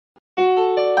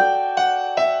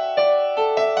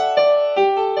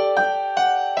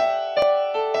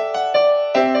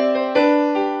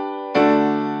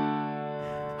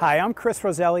Hi, I'm Chris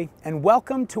Roselli, and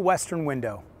welcome to Western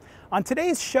Window. On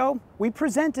today's show, we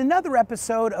present another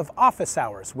episode of Office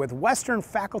Hours with Western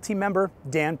faculty member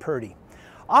Dan Purdy.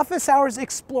 Office Hours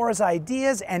explores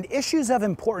ideas and issues of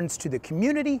importance to the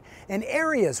community in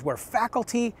areas where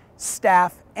faculty,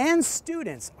 staff, and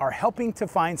students are helping to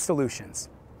find solutions.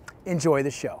 Enjoy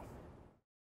the show.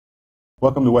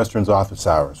 Welcome to Western's Office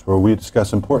Hours, where we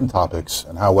discuss important topics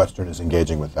and how Western is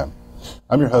engaging with them.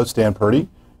 I'm your host, Dan Purdy,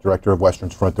 Director of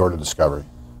Western's Front Door to Discovery.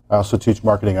 I also teach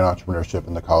marketing and entrepreneurship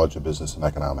in the College of Business and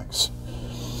Economics.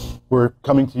 We're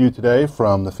coming to you today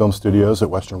from the film studios at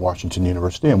Western Washington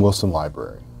University and Wilson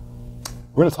Library.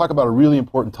 We're going to talk about a really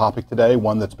important topic today,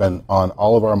 one that's been on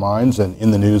all of our minds and in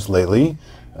the news lately,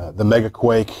 the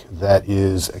megaquake that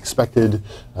is expected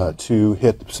to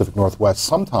hit the Pacific Northwest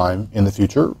sometime in the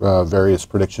future. Various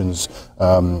predictions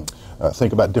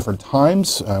think about different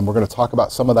times, and we're going to talk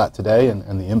about some of that today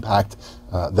and the impact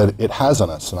that it has on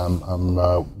us. And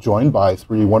I'm joined by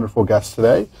three wonderful guests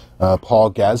today.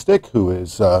 Paul Gazdik, who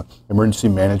is Emergency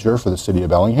Manager for the City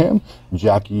of Bellingham,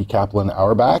 Jackie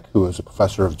Caplan-Auerbach, who is a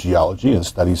Professor of Geology and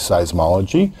studies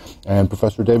seismology, and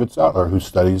Professor David Sattler, who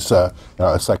studies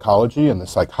psychology and the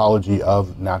psychology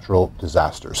of natural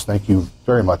disasters. Thank you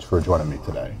very much for joining me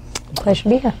today. Pleasure to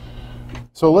be here.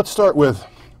 So let's start with,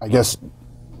 I guess,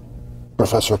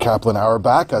 Professor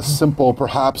Caplan-Auerbach, a simple,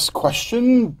 perhaps,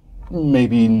 question,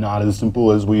 maybe not as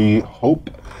simple as we hope.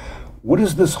 What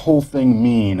does this whole thing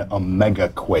mean, a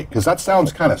megaquake? Because that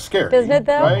sounds kind of scary. Doesn't it,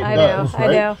 though? Right? I know, right?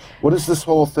 I know. What does this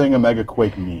whole thing, a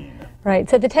megaquake, mean? Right,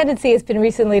 so the tendency has been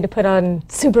recently to put on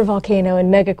supervolcano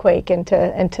and megaquake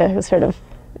and to sort of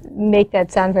make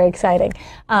that sound very exciting.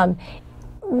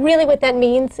 Really what that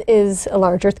means is a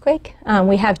large earthquake.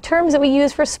 We have terms that we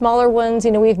use for smaller ones.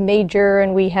 You know, we have major,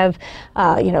 and we have,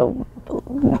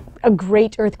 a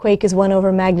great earthquake is 1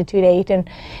 over magnitude 8,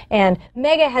 and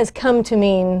mega has come to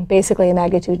mean basically a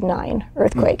magnitude 9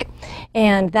 earthquake.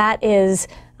 And that is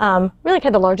really kind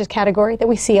of the largest category that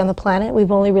we see on the planet.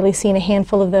 We've only really seen a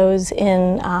handful of those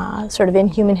in sort of in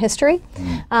human history.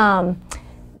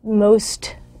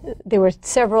 There were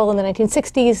several in the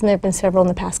 1960s, and there have been several in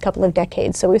the past couple of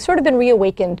decades. So we've sort of been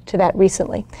reawakened to that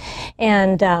recently.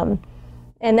 And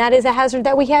that is a hazard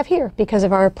that we have here because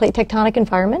of our plate tectonic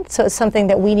environment. So it's something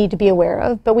that we need to be aware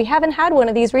of. But we haven't had one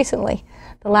of these recently.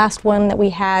 The last one that we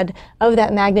had of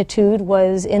that magnitude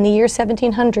was in the year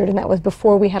 1700, and that was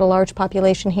before we had a large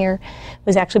population here. It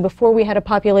was actually before we had a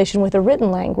population with a written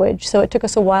language, so it took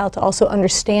us a while to also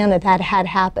understand that that had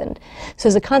happened. So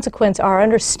as a consequence, our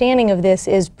understanding of this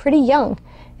is pretty young,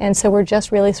 and so we're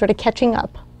just really sort of catching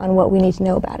up on what we need to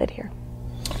know about it here.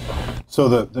 So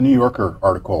the New Yorker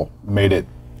article made it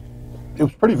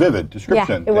was pretty vivid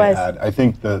description. Yeah, it was. I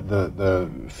think the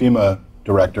FEMA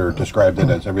director described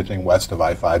it as everything west of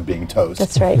I-5 being toast.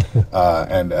 That's right.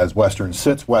 And as Western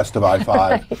sits west of I-5,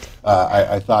 right.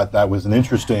 I thought that was an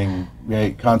interesting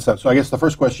concept. So I guess the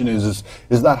first question is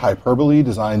that hyperbole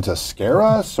designed to scare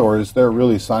us, or is there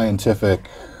really scientific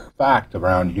fact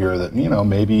around here that,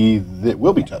 maybe it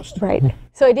will be toast? Right.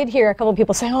 So I did hear a couple of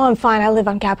people say, "Oh, I'm fine. I live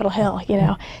on Capitol Hill."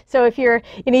 So if you're,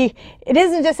 it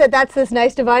isn't just that that's this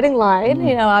nice dividing line.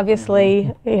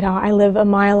 Obviously, I live a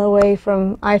mile away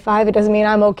from I-5. It doesn't mean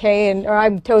I'm okay or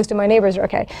I'm toast and my neighbors are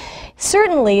okay.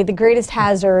 Certainly, the greatest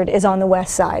hazard is on the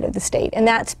west side of the state, and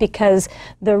that's because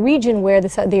the region where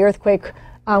the earthquake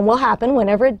will happen,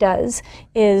 whenever it does,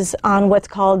 is on what's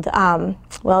called,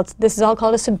 this is all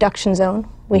called a subduction zone.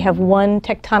 We have one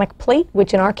tectonic plate,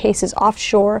 which in our case is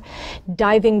offshore,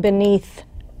 diving beneath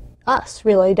us,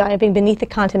 really, diving beneath the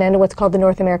continent, what's called the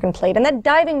North American plate. And that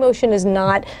diving motion is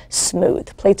not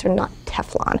smooth. Plates are not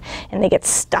Teflon, and they get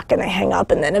stuck and they hang up,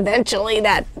 and then eventually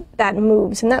that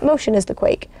moves, and that motion is the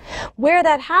quake. Where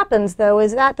that happens, though,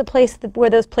 is at the place where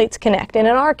those plates connect, and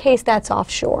in our case, that's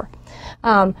offshore.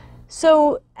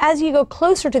 So as you go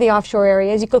closer to the offshore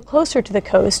area, as you go closer to the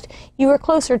coast, you are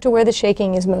closer to where the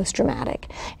shaking is most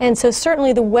dramatic. And so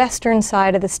certainly the western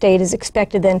side of the state is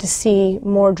expected then to see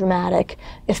more dramatic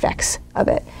effects of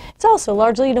it. It's also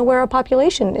largely, where our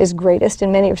population is greatest in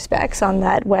many respects on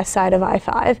that west side of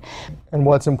I-5. And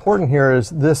what's important here is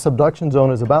this subduction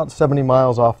zone is about 70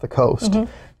 miles off the coast.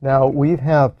 Now, we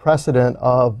have precedent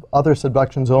of other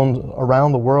subduction zones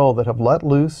around the world that have let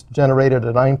loose, generated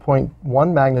a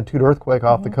 9.1 magnitude earthquake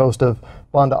off the coast of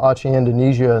Banda Aceh,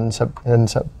 Indonesia in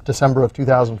December of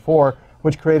 2004,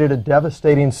 which created a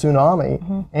devastating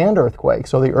tsunami and earthquake.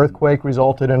 So the earthquake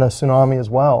resulted in a tsunami as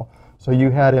well. So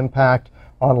you had impact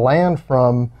on land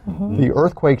from the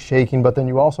earthquake shaking, but then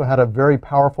you also had a very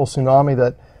powerful tsunami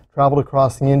that traveled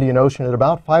across the Indian Ocean at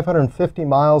about 550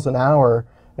 miles an hour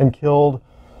and killed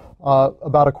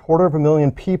about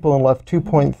 250,000 people and left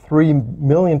 2.3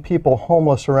 million people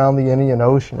homeless around the Indian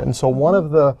Ocean. And so one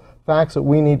of the facts that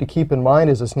we need to keep in mind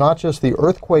is it's not just the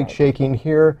earthquake shaking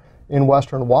here in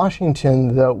western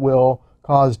Washington that will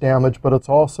cause damage, but it's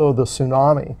also the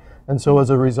tsunami. And so as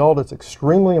a result, it's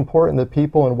extremely important that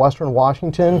people in western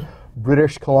Washington,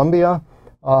 British Columbia,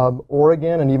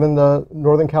 Oregon, and even the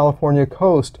Northern California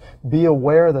coast be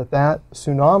aware that that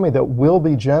tsunami that will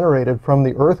be generated from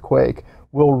the earthquake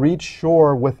will reach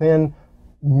shore within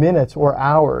minutes or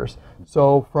hours.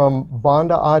 So from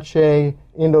Banda Aceh,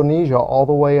 Indonesia, all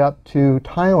the way up to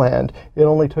Thailand, it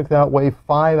only took that wave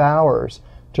 5 hours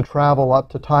to travel up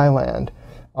to Thailand.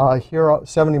 Here,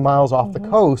 70 miles off the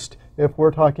coast, if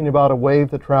we're talking about a wave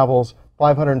that travels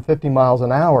 550 miles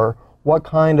an hour, what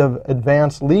kind of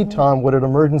advanced lead time would an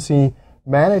emergency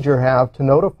manager have to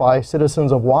notify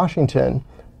citizens of Washington,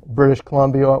 British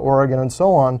Columbia, Oregon, and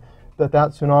so on, that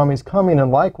that tsunami is coming?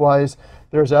 And likewise,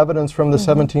 there's evidence from the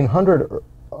 1700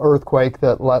 earthquake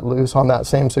that let loose on that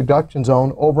same subduction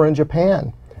zone over in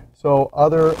Japan. So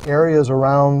other areas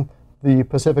around the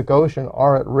Pacific Ocean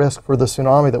are at risk for the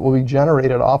tsunami that will be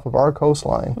generated off of our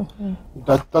coastline.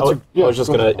 I was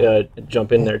just going to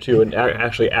jump in there too, and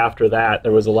actually after that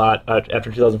there was a lot,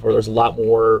 after 2004 there was a lot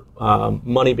more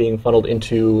money being funneled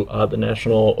into the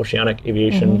National Oceanic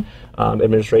Aviation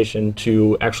Administration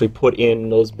to actually put in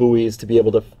those buoys to be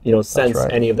able to sense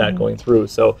any of that going through.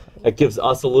 So that gives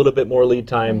us a little bit more lead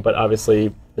time, but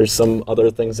obviously there's some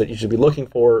other things that you should be looking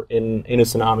for in a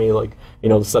tsunami, like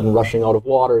the sudden rushing out of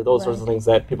water, those sorts of things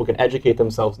that people can educate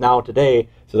themselves now today,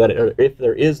 so that if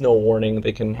there is no warning,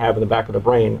 they can have in the back of their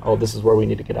brain, oh, this is where we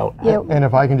need to get out now. Yep. And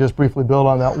if I can just briefly build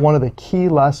on that, one of the key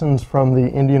lessons from the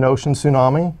Indian Ocean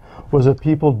tsunami was that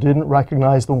people didn't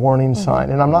recognize the warning sign.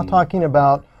 And I'm not talking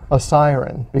about a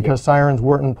siren, because sirens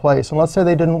weren't in place. And let's say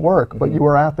they didn't work, but you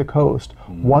were at the coast.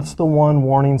 What's the one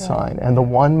warning sign? And the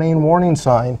one main warning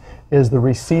sign is the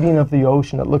receding of the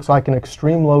ocean. It looks like an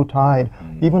extreme low tide,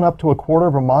 even up to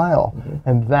 1/4 mile.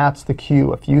 And that's the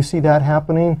cue. If you see that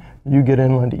happening, you get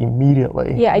inland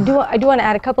immediately. Yeah, I do want to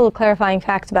add a couple of clarifying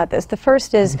facts about this. The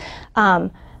first is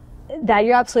that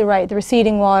you're absolutely right. The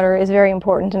receding water is very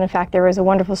important. And in fact, there was a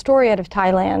wonderful story out of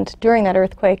Thailand during that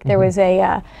earthquake. There was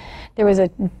a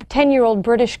 10-year-old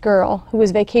British girl who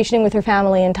was vacationing with her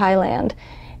family in Thailand,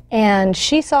 and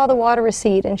she saw the water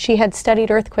recede, and she had studied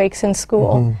earthquakes in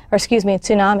school, or excuse me,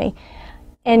 tsunami,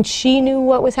 and she knew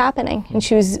what was happening, and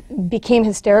she became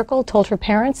hysterical, told her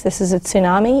parents this is a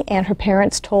tsunami, and her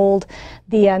parents told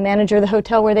the manager of the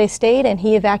hotel where they stayed, and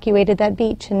he evacuated that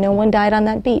beach, and no one died on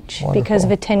that beach because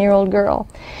of a 10-year-old girl.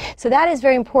 So that is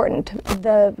very important.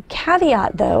 The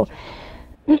caveat, though,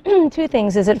 two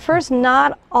things is, at first,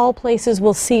 not all places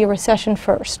will see a recession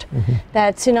first.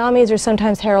 That tsunamis are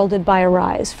sometimes heralded by a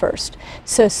rise first.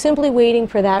 So simply waiting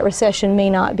for that recession may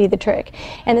not be the trick.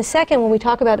 And the second, when we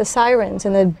talk about the sirens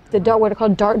and what are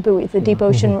called DART buoys, the deep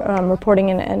ocean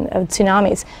reporting of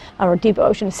tsunamis, or deep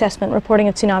ocean assessment reporting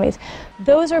of tsunamis,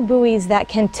 those are buoys that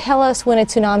can tell us when a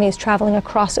tsunami is traveling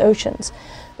across oceans.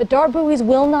 The DART buoys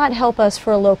will not help us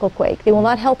for a local quake. They will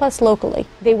not help us locally.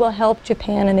 They will help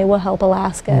Japan, and they will help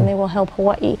Alaska, and they will help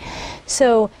Hawaii.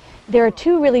 So there are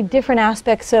two really different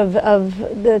aspects of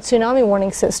the tsunami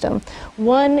warning system.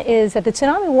 One is that the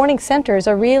tsunami warning centers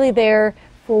are really there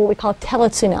for what we call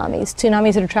teletsunamis,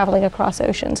 tsunamis that are traveling across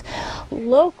oceans.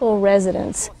 Local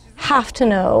residents have to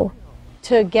know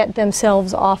to get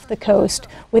themselves off the coast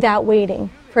without waiting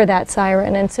for that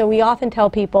siren. And so we often tell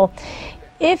people,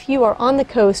 if you are on the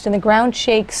coast and the ground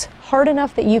shakes hard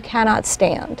enough that you cannot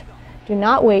stand, do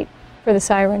not wait for the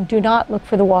siren, do not look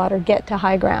for the water, get to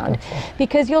high ground,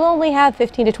 because you'll only have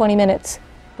 15 to 20 minutes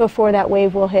before that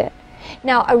wave will hit.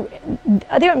 Now, the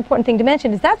other important thing to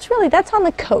mention is that's on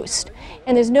the coast.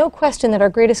 And there's no question that our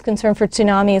greatest concern for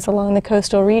tsunami is along the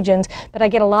coastal regions, but I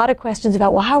get a lot of questions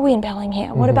about, well, how are we in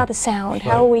Bellingham? What about the sound?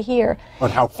 How are we here?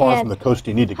 And how far from the coast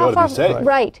do you need to go to be safe?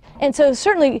 Right. And so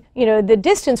certainly, the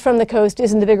distance from the coast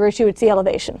isn't the bigger issue, it's the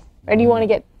elevation. Right? You want to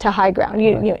get to high ground.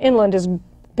 Inland is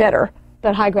better,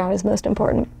 but high ground is most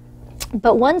important.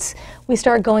 But once we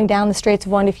start going down the Straits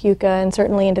of Juan de Fuca and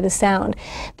certainly into the Sound,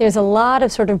 there's a lot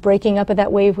of sort of breaking up of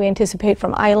that wave we anticipate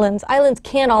from islands. Islands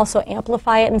can also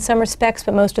amplify it in some respects,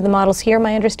 but most of the models here,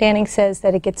 my understanding, says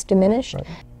that it gets diminished. Right.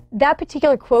 That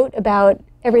particular quote about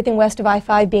everything west of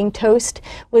I-5 being toast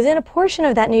was in a portion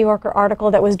of that New Yorker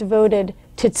article that was devoted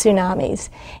to tsunamis.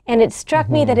 And it struck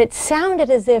me that it sounded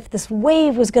as if this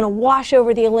wave was going to wash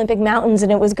over the Olympic Mountains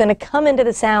and it was going to come into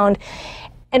the Sound.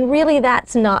 And really,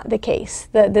 that's not the case.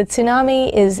 The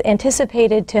tsunami is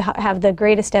anticipated to have the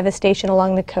greatest devastation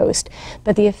along the coast,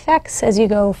 but the effects as you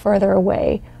go further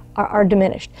away are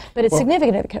diminished. But it's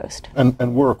significant at the coast.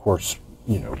 And we're, of course,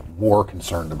 more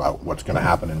concerned about what's going to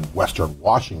happen in western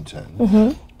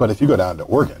Washington. But if you go down to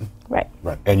Oregon, right,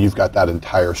 and you've got that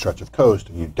entire stretch of coast,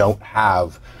 and you don't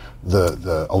have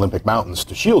the Olympic Mountains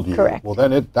to shield you, correct, well,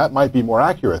 then that might be more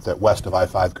accurate that west of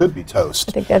I-5 could be toast.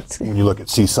 I think that's when you look at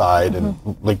Seaside and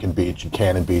Lincoln Beach and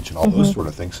Cannon Beach and all those sort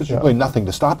of things. There's really nothing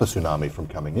to stop a tsunami from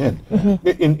coming in.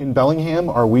 In Bellingham,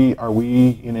 are we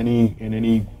in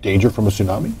any danger from a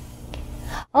tsunami?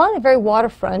 Along the very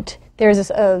waterfront,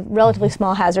 there's a relatively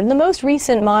small hazard. And the most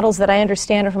recent models that I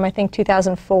understand are from, I think,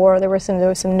 2004. There was some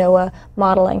NOAA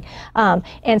modeling.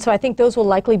 And so I think those will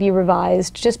likely be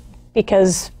revised just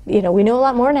because, we know a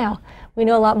lot more now. We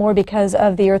know a lot more because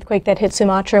of the earthquake that hit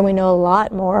Sumatra, and we know a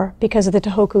lot more because of the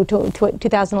Tohoku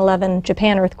 2011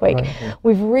 Japan earthquake. Right, yeah.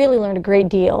 We've really learned a great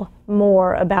deal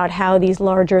more about how these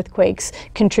large earthquakes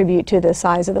contribute to the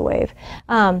size of the wave.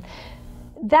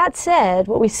 That said,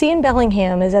 what we see in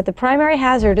Bellingham is that the primary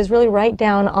hazard is really right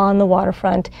down on the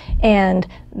waterfront, and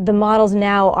the models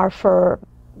now are for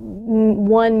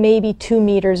 1, maybe 2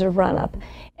 meters of run-up.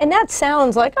 And that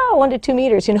sounds like, 1 to 2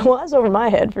 meters, well, that's over my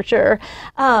head for sure.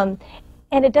 And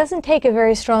it doesn't take a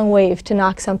very strong wave to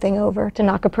knock something over, to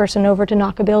knock a person over, to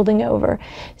knock a building over.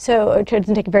 So it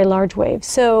doesn't take a very large wave.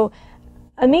 So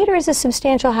 1 meter is a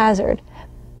substantial hazard.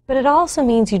 But it also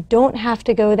means you don't have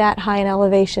to go that high in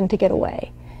elevation to get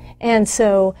away. And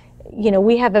so,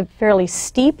 we have a fairly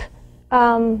steep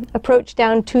approach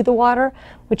down to the water,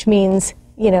 which means,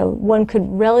 one could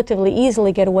relatively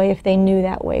easily get away if they knew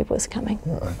that wave was coming.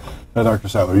 Yeah. Now, Dr.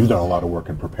 Sattler, you've done a lot of work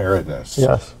in preparedness.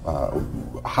 Yes.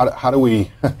 How do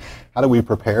we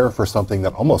prepare for something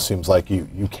that almost seems like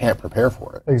you can't prepare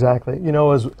for it? Exactly.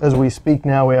 As we speak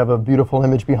now, we have a beautiful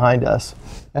image behind us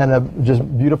and a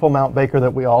just beautiful Mount Baker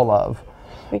that we all love.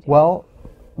 Well,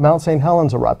 Mount St.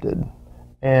 Helens erupted,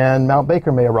 and Mount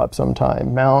Baker may erupt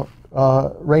sometime. Mount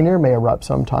Rainier may erupt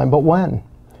sometime, but when?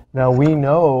 Now, we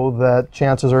know that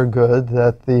chances are good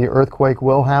that the earthquake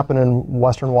will happen in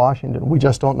western Washington. We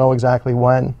just don't know exactly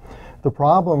when. The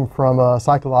problem from a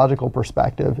psychological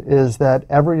perspective is that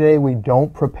every day we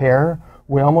don't prepare,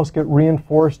 we almost get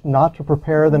reinforced not to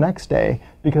prepare the next day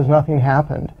because nothing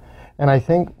happened. And I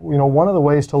think, one of the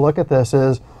ways to look at this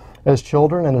is, as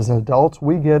children and as adults,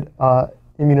 we get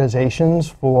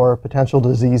immunizations for potential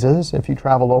diseases. If you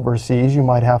travel overseas, you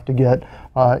might have to get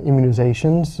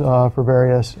immunizations for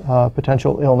various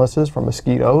potential illnesses from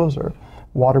mosquitoes or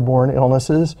waterborne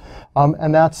illnesses.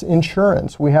 And that's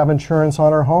insurance. We have insurance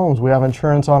on our homes. We have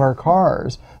insurance on our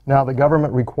cars. Now, the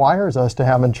government requires us to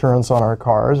have insurance on our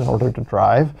cars in order to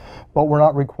drive, but we're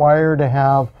not required to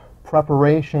have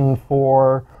preparation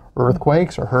for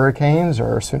earthquakes or hurricanes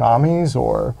or tsunamis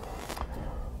or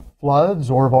floods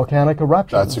or volcanic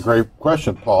eruptions. That's a great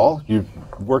question, Paul. You're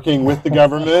working with the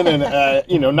government, and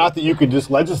not that you could just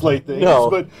legislate things,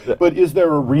 but is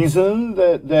there a reason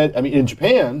that I mean, in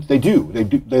Japan they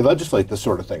legislate this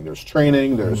sort of thing. There's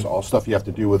training. There's all stuff you have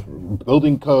to do with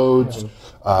building codes.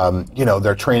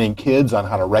 They're training kids on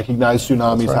how to recognize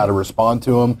tsunamis, how to respond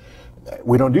to them.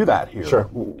 We don't do that here. Sure.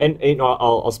 And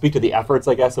I'll speak to the efforts,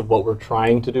 I guess, of what we're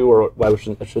trying to do, or I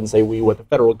shouldn't say we, what the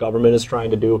federal government is trying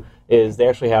to do, is they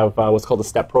actually have what's called a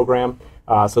STEP program.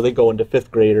 So they go into fifth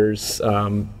graders'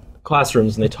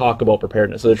 classrooms and they talk about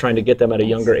preparedness. So they're trying to get them at a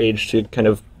younger age to kind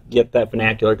of get that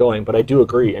vernacular going. But I do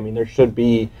agree. I mean, there should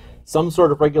be some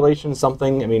sort of regulation,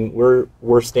 something. I mean,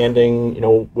 we're standing,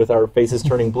 with our faces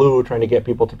turning blue, trying to get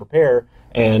people to prepare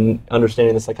and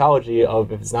understanding the psychology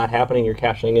of if it's not happening, you're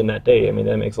cashing in that day. I mean,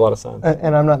 that makes a lot of sense.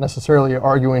 And I'm not necessarily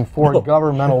arguing for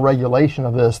governmental regulation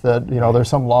of this, that, there's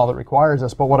some law that requires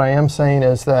this, but what I am saying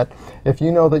is that if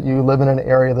you know that you live in an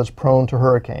area that's prone to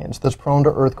hurricanes, that's prone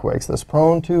to earthquakes, that's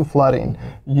prone to flooding,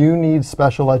 you need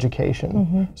special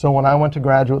education. So when I went to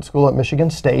graduate school at Michigan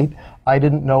State, I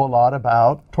didn't know a lot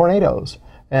about tornadoes.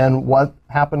 And what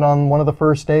happened on one of the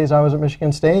first days I was at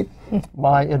Michigan State?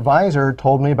 My advisor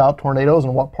told me about tornadoes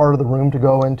and what part of the room to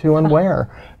go into and where.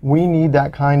 We need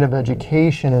that kind of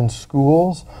education in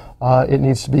schools. It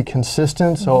needs to be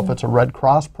consistent. So if it's a Red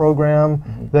Cross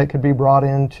program that could be brought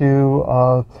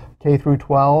into K through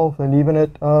 12 and even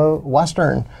at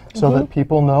Western, so that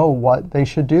people know what they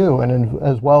should do, and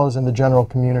as well as in the general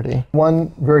community.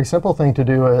 One very simple thing to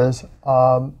do is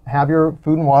have your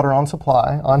food and water on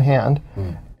supply, on hand,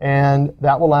 and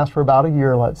that will last for about a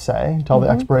year, let's say, until the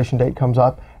expiration date comes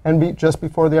up. And just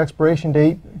before the expiration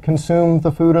date, consume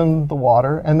the food and the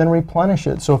water, and then replenish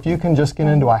it. So if you can just get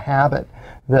into a habit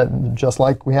that, just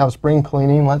like we have spring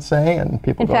cleaning, let's say, and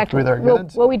people go through their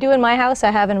goods. What we do in my house, I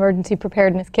have an emergency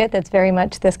preparedness kit that's very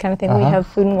much this kind of thing. We have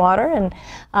food and water and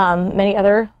many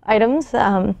other items.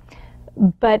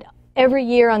 But every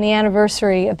year on the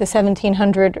anniversary of the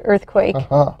 1700 earthquake,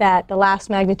 that the last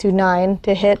magnitude 9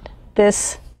 to hit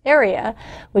this area,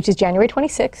 which is January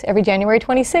 26th, every January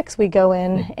 26th we go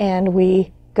in and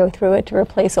we go through it to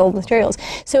replace old materials.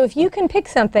 So if you can pick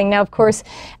something, now of course,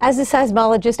 as a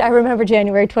seismologist, I remember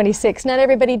January 26th. Not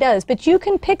everybody does, but you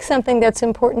can pick something that's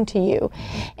important to you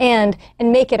and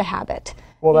make it a habit.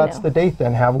 Well, that's the date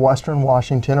then. Have Western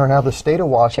Washington or have the state of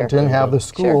Washington, have the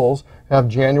schools, have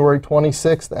January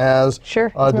 26th as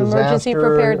a emergency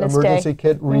preparedness emergency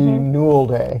kit renewal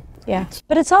day. Yeah,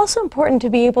 but it's also important to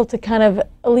be able to kind of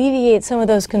alleviate some of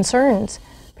those concerns,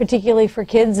 particularly for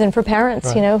kids and for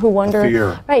parents, you know, who wonder,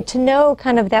 to know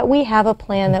kind of that we have a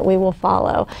plan that we will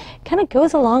follow. Kind of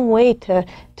goes a long way to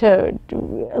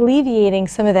alleviating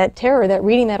some of that terror that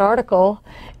reading that article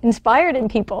inspired in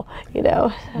people, you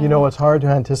know. You know, it's hard to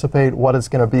anticipate what it's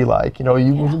going to be like. You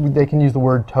know, they can use the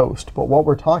word toast, but what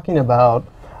we're talking about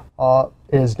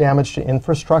is damage to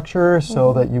infrastructure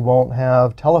so that you won't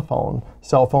have telephone.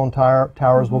 Cell phone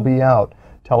towers will be out.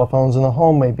 Telephones in the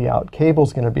home may be out.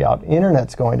 Cable's going to be out.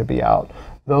 Internet's going to be out.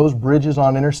 Those bridges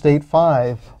on Interstate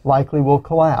 5 likely will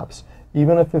collapse.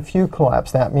 Even if a few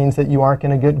collapse, that means that you aren't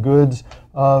going to get goods,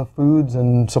 foods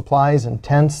and supplies and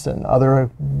tents and other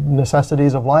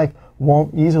necessities of life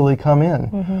won't easily come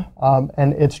in.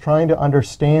 And it's trying to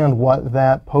understand what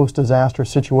that post-disaster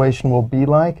situation will be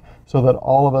like so that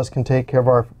all of us can take care of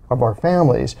our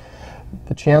families.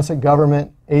 The chance that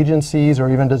government agencies or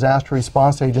even disaster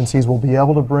response agencies will be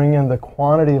able to bring in the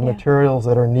quantity of materials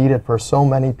that are needed for so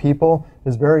many people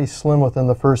is very slim within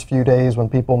the first few days when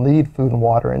people need food and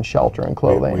water and shelter and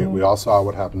clothing. We all saw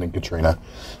what happened in Katrina.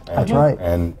 And, that's right.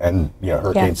 And you know,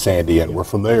 Hurricane Sandy, and we're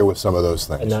familiar with some of those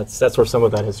things. And that's where some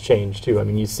of that has changed too. I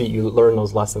mean, you learn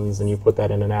those lessons and you put that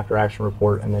in an after-action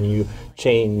report, and then you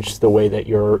change the way that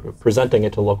you're presenting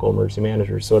it to local emergency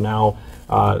managers. So now,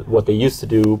 what they used to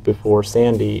do before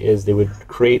Sandy is they would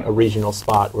create a regional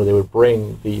spot where they would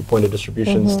bring the point of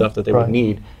distribution stuff that they would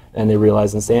need. And they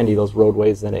realized in Sandy, those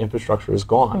roadways and infrastructure is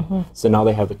gone. So now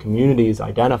they have the communities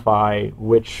identify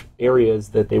which areas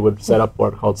that they would set up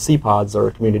what are called CPODs, or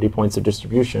community points of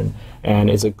distribution. And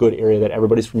it's a good area that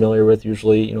everybody's familiar with,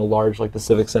 usually, you know, large like the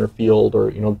Civic Center field or,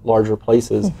 you know, larger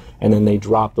places. And then they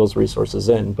drop those resources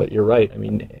in. But you're right. I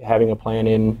mean, having a plan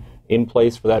in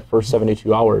place for that first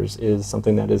 72 hours is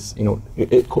something that is, you know,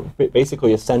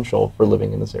 basically essential for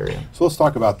living in this area. So let's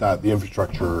talk about that, the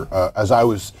infrastructure. As I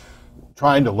was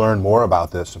trying to learn more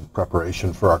about this in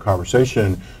preparation for our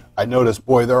conversation, I noticed,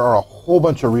 boy, there are a whole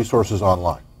bunch of resources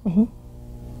online.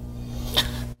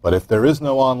 But if there is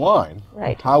no online,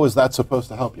 how is that supposed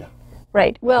to help you?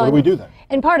 Right. Well, what do we do then?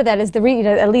 And part of that is you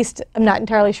know, at least I'm not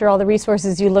entirely sure all the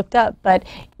resources you looked up, but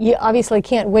you obviously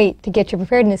can't wait to get your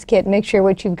preparedness kit. Make sure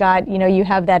what you've got, you know, you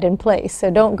have that in place. So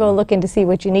don't go looking to see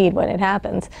what you need when it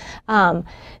happens.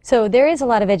 So there is a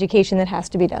lot of education that has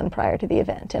to be done prior to the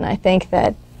event, and I think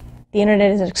that the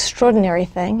internet is an extraordinary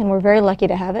thing, and we're very lucky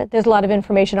to have it. There's a lot of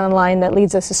information online that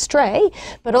leads us astray,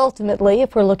 but ultimately,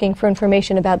 if we're looking for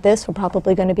information about this, we're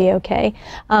probably going to be okay.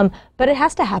 But it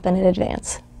has to happen in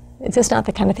advance. It's just not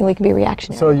the kind of thing we can be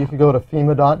reactionary. So you could go to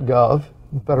FEMA.gov,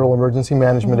 Federal Emergency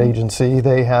Management Agency.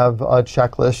 They have a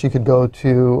checklist. You could go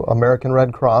to American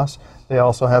Red Cross. They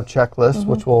also have checklists,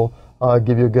 which will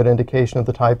give you a good indication of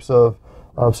the types of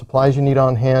supplies you need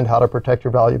on hand, how to protect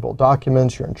your valuable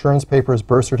documents, your insurance papers,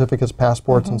 birth certificates,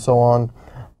 passports, and so on.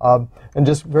 And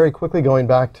just very quickly going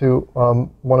back to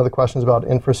one of the questions about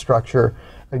infrastructure,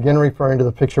 again referring to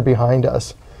the picture behind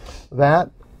us,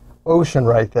 that ocean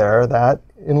right there, that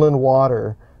inland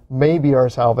water, may be our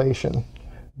salvation,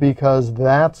 because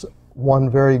that's one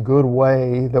very good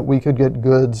way that we could get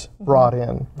goods brought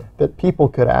in, that people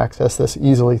could access this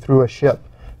easily through a ship.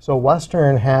 So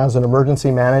Western has an emergency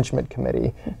management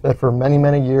committee that for many,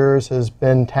 many years has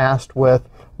been tasked with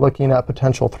looking at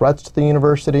potential threats to the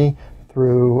university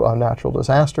through natural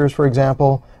disasters, for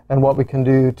example, and what we can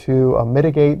do to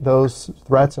mitigate those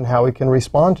threats and how we can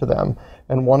respond to them.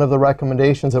 And one of the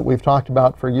recommendations that we've talked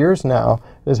about for years now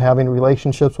is having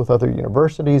relationships with other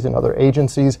universities and other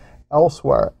agencies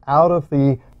elsewhere out of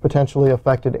the potentially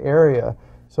affected area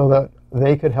so that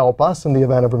they could help us in the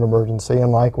event of an emergency,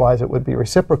 and likewise it would be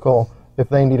reciprocal. If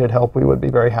they needed help, we would be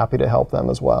very happy to help them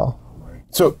as well.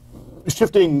 So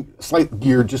shifting slight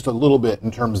gear just a little bit in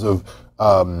terms of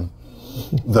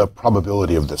the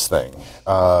probability of this thing.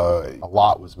 A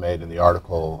lot was made in the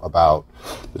article about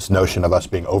this notion of us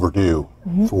being overdue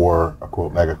for a,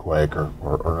 quote, megaquake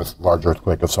or a large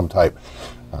earthquake of some type.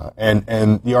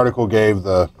 And the article gave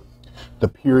the the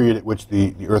period at which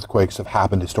the earthquakes have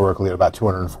happened historically at about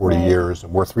 240 Right. years,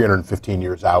 and we're 315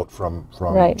 years out from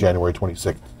Right. January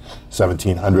 26th,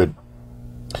 1700.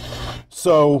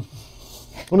 So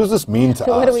what does this mean to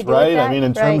So what do us, we do with right? that? I mean,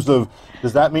 in Right. terms of,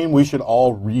 does that mean we should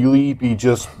all really be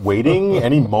just waiting?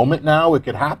 Any moment now it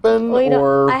could happen? Well,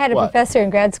 or I had a what? professor in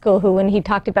grad school who, when he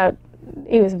talked about,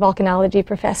 he was a volcanology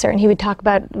professor, and he would talk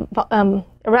about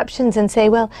eruptions and say,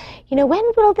 well, when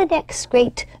will the next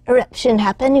great eruption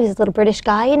happen? He was a little British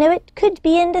guy. It could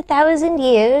be in 1,000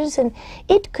 years, and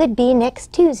it could be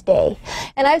next Tuesday.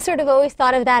 And I've sort of always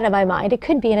thought of that in my mind. It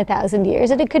could be in 1,000 years,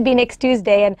 and it could be next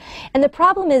Tuesday. And the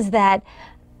problem is that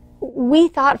we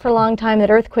thought for a long time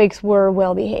that earthquakes were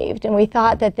well behaved, and we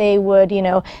thought that they would,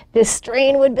 this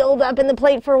strain would build up in the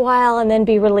plate for a while and then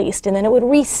be released, and then it would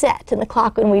reset, and the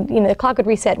clock would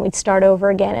reset and we'd start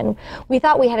over again. And we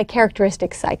thought we had a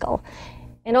characteristic cycle.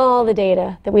 And all the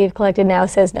data that we've collected now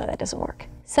says, no, that doesn't work.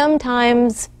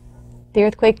 Sometimes the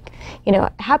earthquake,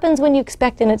 happens when you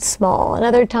expect and it's small, and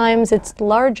other times it's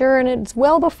larger and it's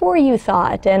well before you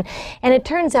thought. And it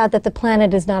turns out that the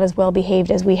planet is not as well behaved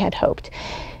as we had hoped.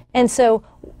 And so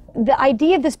the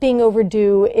idea of this being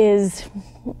overdue it's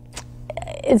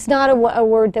not a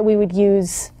word that we would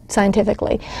use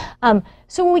scientifically.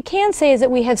 So what we can say is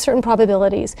that we have certain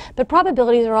probabilities, but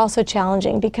probabilities are also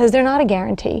challenging because they're not a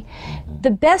guarantee.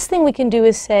 The best thing we can do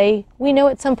is say, we know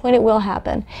at some point it will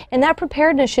happen. And that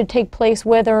preparedness should take place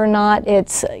whether or not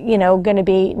it's, going to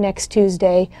be next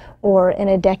Tuesday or in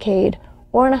a decade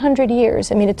or in 100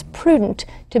 years. I mean, it's prudent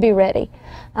to be ready.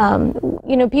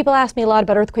 People ask me a lot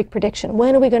about earthquake prediction.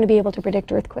 When are we going to be able to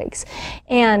predict earthquakes?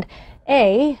 And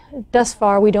thus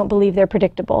far, we don't believe they're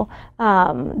predictable.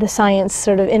 The science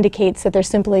sort of indicates that there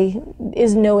simply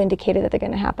is no indicator that they're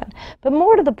going to happen. But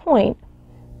more to the point,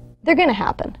 they're going to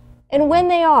happen. And when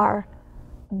they are,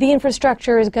 the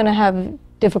infrastructure is going to have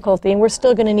difficulty, and we're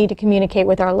still going to need to communicate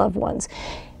with our loved ones.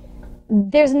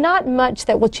 There's not much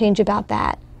that will change about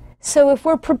that. So if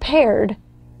we're prepared,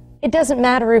 it doesn't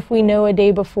matter if we know a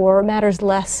day before. It matters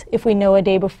less if we know a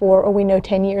day before or we know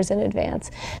 10 years in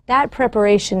advance. That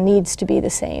preparation needs to be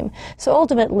the same. So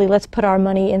ultimately, let's put our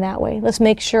money in that way. Let's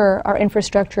make sure our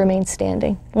infrastructure remains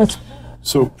standing.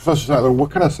 So, Professor Sattler, what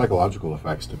kind of psychological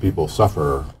effects do people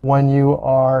suffer? When you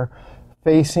are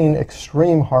facing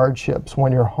extreme hardships,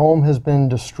 when your home has been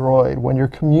destroyed, when your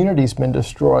community's been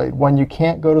destroyed, when you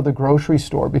can't go to the grocery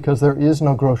store because there is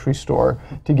no grocery store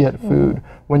to get food,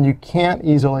 when you can't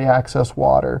easily access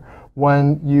water,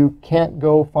 when you can't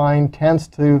go find tents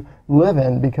to live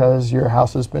in because your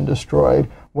house has been destroyed,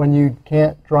 when you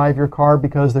can't drive your car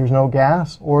because there's no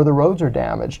gas or the roads are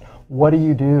damaged, what do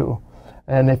you do?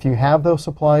 And if you have those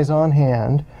supplies on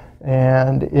hand,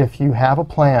 and if you have a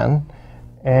plan,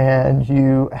 and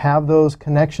you have those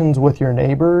connections with your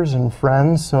neighbors and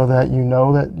friends so that you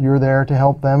know that you're there to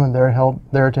help them and they're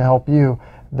there to help you,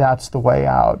 that's the way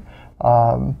out.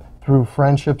 Through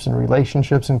friendships and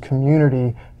relationships and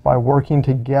community, by working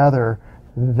together,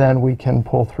 then we can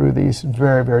pull through these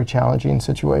very, very challenging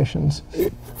situations.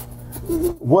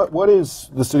 What is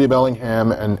the City of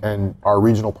Bellingham and our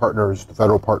regional partners, the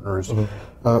federal partners,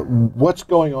 what's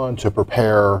going on to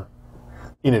prepare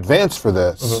in advance for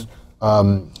this?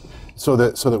 So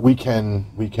that we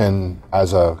can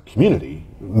as a community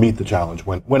meet the challenge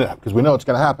when it, because we know it's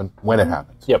going to happen when it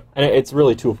happens. Yep, and it's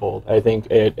really twofold. I think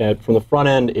from the front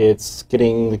end, it's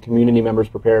getting the community members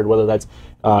prepared, whether that's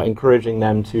encouraging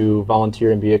them to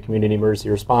volunteer and be a community emergency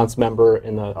response member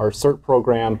in our CERT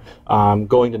program,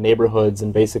 going to neighborhoods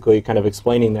and basically kind of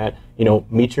explaining that,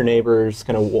 meet your neighbors,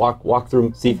 kind of walk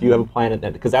through, see if you have a plan,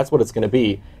 because that's what it's going to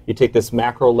be. You take this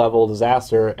macro level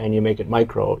disaster and you make it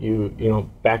micro. You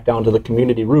back down to the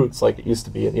community roots like it used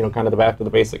to be, kind of the back to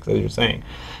the basics, as you're saying.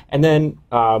 And then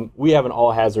we have an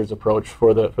all hazards approach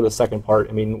for the second part.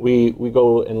 I mean, we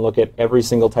go and look at every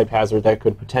single type hazard that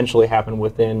could potentially happen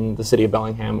within the City of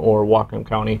Bellingham or Whatcom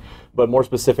County. But more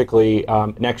specifically,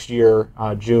 next year,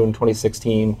 June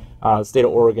 2016, state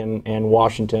of Oregon and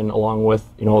Washington, along with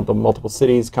the multiple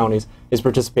cities, counties, is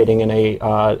participating in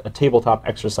a tabletop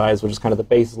exercise, which is kind of the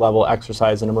base level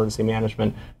exercise in emergency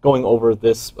management, going over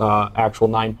this actual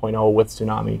 9.0 with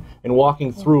tsunami and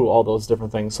walking through all those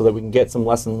different things so that we can get some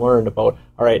lesson learned about,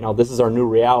 all right, now this is our new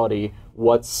reality.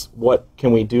 What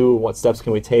can we do? What steps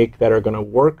can we take that are going to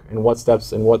work, and what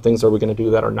steps and what things are we going to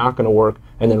do that are not going to work,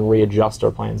 and then readjust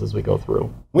our plans as we go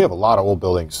through. We have a lot of old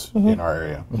buildings in our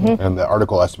area, and the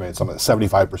article estimates something that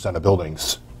 75% of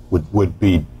buildings would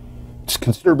be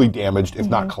considerably damaged, if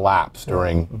not collapsed,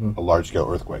 during a large-scale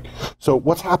earthquake. So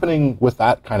what's happening with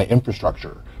that kind of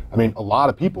infrastructure? I mean, a lot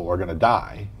of people are going to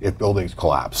die if buildings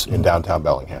collapse in downtown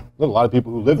Bellingham. There are a lot of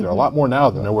people who live there, a lot more now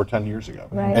than there were 10 years ago.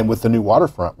 Right. And with the new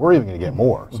waterfront, we're even going to get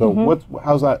more. So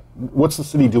what's the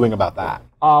city doing about that?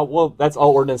 Well, that's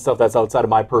all ordinance stuff that's outside of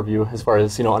my purview as far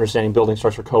as, understanding building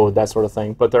structure code, that sort of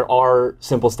thing. But there are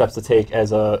simple steps to take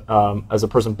as a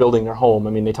person building their home.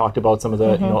 I mean, they talked about some of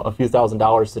the, a few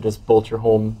 $1,000s to just bolt your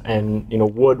home, and,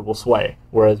 wood will sway,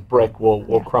 whereas brick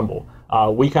will crumble.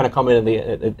 We kind of come in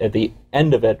at the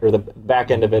end of it, or the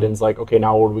back end of it, and it's like, okay,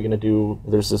 now what are we going to do?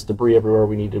 There's this debris everywhere.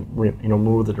 We need to,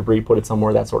 move the debris, put it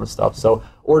somewhere, that sort of stuff. So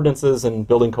ordinances and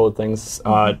building code things,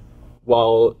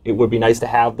 while it would be nice to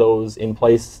have those in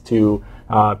place to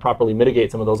properly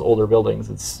mitigate some of those older buildings,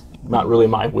 it's not really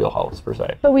my wheelhouse per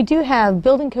se. But we do have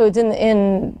building codes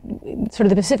in sort of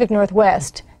the Pacific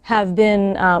Northwest have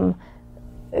been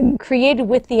created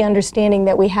with the understanding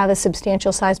that we have a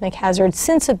substantial seismic hazard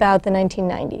since about the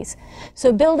 1990s.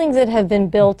 So buildings that have been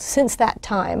built since that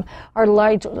time are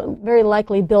very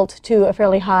likely built to a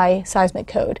fairly high seismic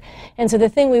code. And so the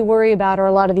thing we worry about are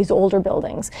a lot of these older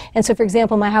buildings. And so, for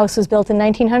example, my house was built in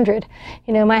 1900.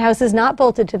 My house is not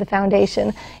bolted to the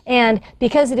foundation. And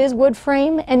because it is wood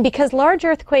frame, and because large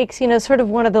earthquakes, sort of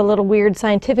one of the little weird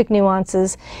scientific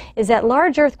nuances is that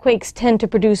large earthquakes tend to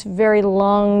produce very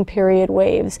long period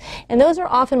waves. And those are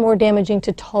often more damaging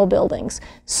to tall buildings.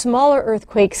 Smaller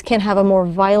earthquakes can have a more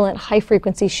violent,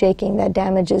 high-frequency shaking that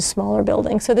damages smaller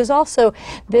buildings. So there's also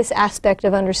this aspect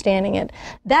of understanding it.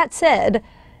 That said,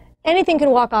 anything can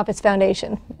walk off its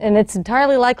foundation, and it's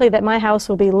entirely likely that my house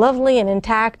will be lovely and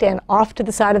intact and off to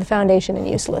the side of the foundation and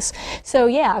useless. So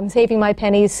yeah, I'm saving my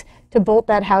pennies to bolt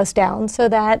that house down so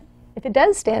that if it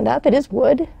does stand up, it is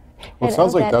wood. Well, it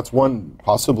sounds like that's one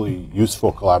possibly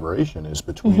useful collaboration is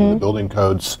between the building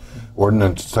codes,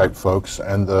 ordinance type folks,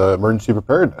 and the emergency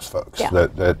preparedness folks. Yeah.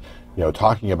 That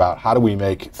talking about how do we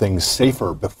make things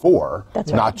safer before,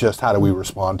 not just how do we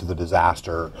respond to the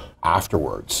disaster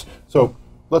afterwards. So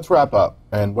let's wrap up.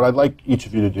 And what I'd like each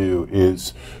of you to do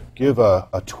is give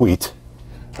a tweet,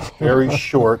 very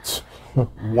short,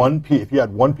 if you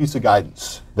had one piece of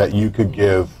guidance that you could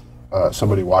give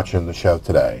somebody watching the show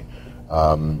today,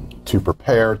 to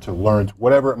prepare, to learn,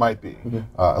 whatever it might be.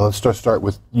 Let's just start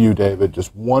with you, David.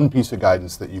 Just one piece of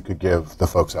guidance that you could give the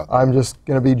folks out there. I'm just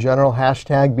going to be general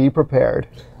 #be prepared.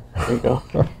 There you go.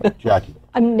 Jackie.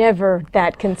 I'm never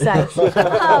that concise.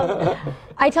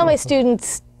 I tell my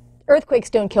students, earthquakes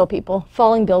don't kill people,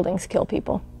 falling buildings kill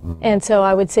people. And so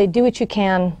I would say do what you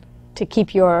can to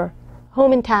keep your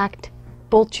home intact,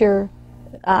 bolt your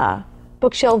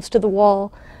bookshelves to the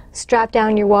wall, strap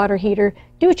down your water heater,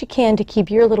 do what you can to keep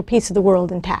your little piece of the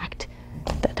world intact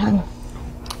at that time.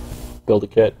 Build a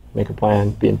kit, make a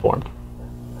plan, be informed.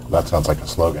 That sounds like a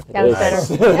slogan. That was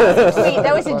better. That was a tweet.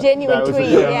 That was a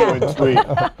genuine tweet.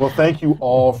 Well, thank you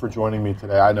all for joining me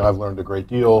today. I know I've learned a great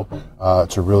deal.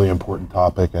 It's a really important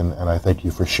topic, and I thank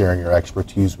you for sharing your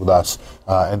expertise with us.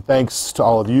 And thanks to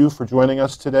all of you for joining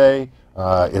us today.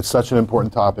 It's such an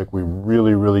important topic. We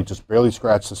really just barely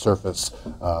scratched the surface,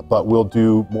 but we'll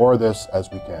do more of this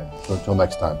as we can. So until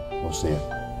next time, we'll see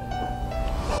you.